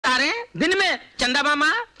रहे हैं दिन में। चंदा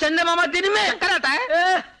मामा दिन में चक्कर आता है।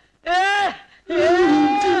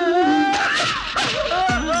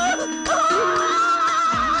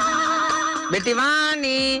 बेटी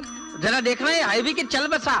वानी जरा देखना है हाईवी की चल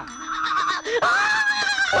बसा।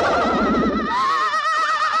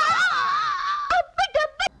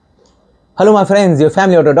 Hello my friends, your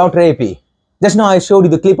family doctor, Dr. AP. Just now I showed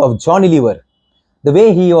you the clip of Johnny Lever. The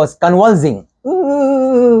way he was convulsing.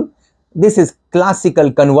 This is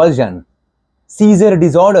classical convulsion. Seizure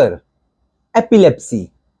disorder.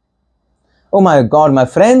 Epilepsy. Oh my God, my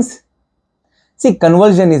friends. See,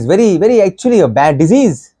 convulsion is very actually a bad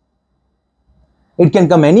disease. It can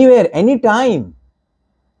come anywhere, anytime.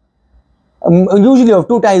 Usually of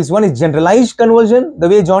two types. One is generalized convulsion, the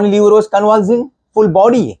way Johnny Lever was convulsing, full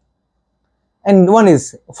body. And one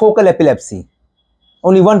is focal epilepsy.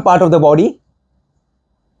 Only one part of the body,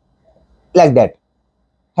 like that,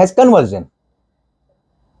 has convulsion.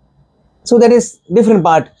 So that is different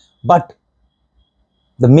part. But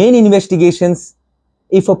the main investigations,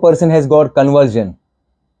 if a person has got convulsion,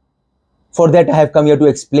 for that I have come here to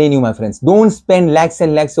explain you, my friends. Don't spend lakhs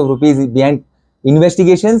and lakhs of rupees behind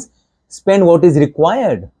investigations. Spend what is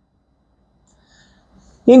required.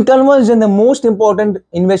 In convulsion, the most important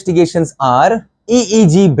investigations are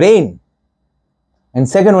EEG brain and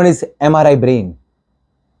second one is MRI brain.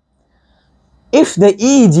 If the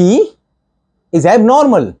EEG is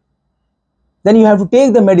abnormal, then you have to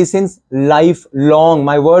take the medicines lifelong.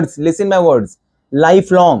 My words, listen my words,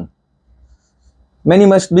 lifelong. Many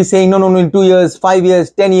must be saying, no, in 2 years, 5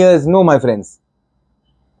 years, 10 years. No, my friends.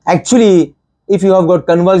 Actually, if you have got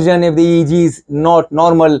convulsion, if the EEG is not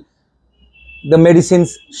normal, the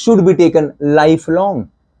medicines should be taken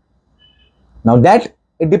lifelong. Now that,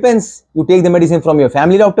 it depends. You take the medicine from your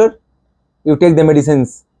family doctor, you take the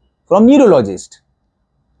medicines from neurologist.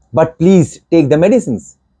 But please take the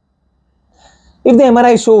medicines. If the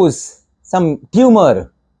MRI shows some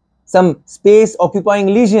tumor, some space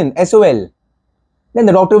occupying lesion, SOL, then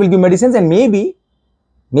the doctor will give medicines and maybe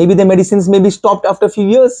the medicines may be stopped after a few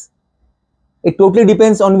years. It totally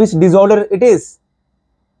depends on which disorder it is.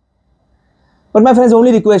 But my friends,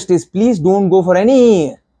 only request is please don't go for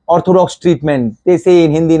any orthodox treatment. They say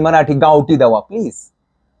in Hindi, in Marathi, gauti dawa, please.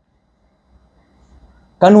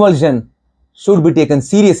 Convulsion should be taken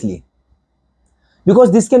seriously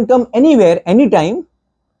because this can come anywhere, anytime,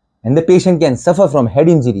 and the patient can suffer from head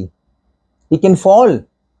injury. He can fall.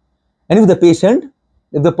 And if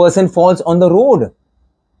the person falls on the road,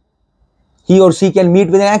 he or she can meet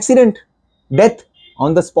with an accident, death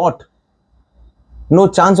on the spot. No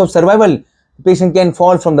chance of survival. The patient can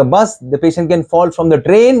fall from the bus, the patient can fall from the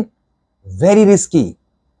train. Very risky,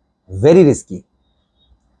 very risky.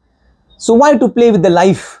 So why to play with the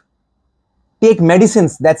life? Take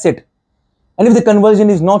medicines, that's it. And if the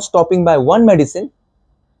convulsion is not stopping by one medicine,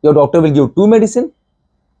 your doctor will give 2 medicine,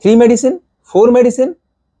 3 medicine, 4 medicine.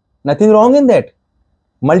 Nothing wrong in that.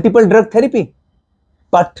 Multiple drug therapy.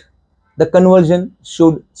 But the convulsion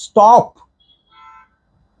should stop.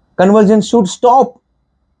 Convulsion should stop.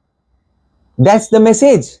 That's the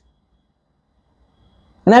message.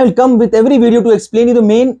 And I will come with every video to explain you the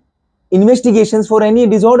main investigations for any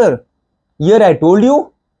disorder. Here I told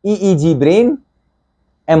you EEG brain,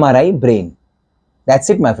 MRI brain. That's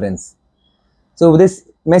it, my friends. So this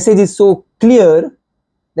message is so clear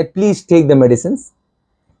that please take the medicines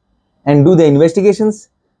and do the investigations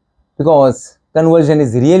because convulsion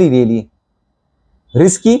is really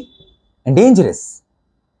risky and dangerous.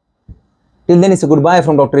 Till then, it's a goodbye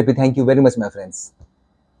from Dr. AP. Thank you very much, my friends.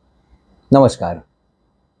 Namaskar.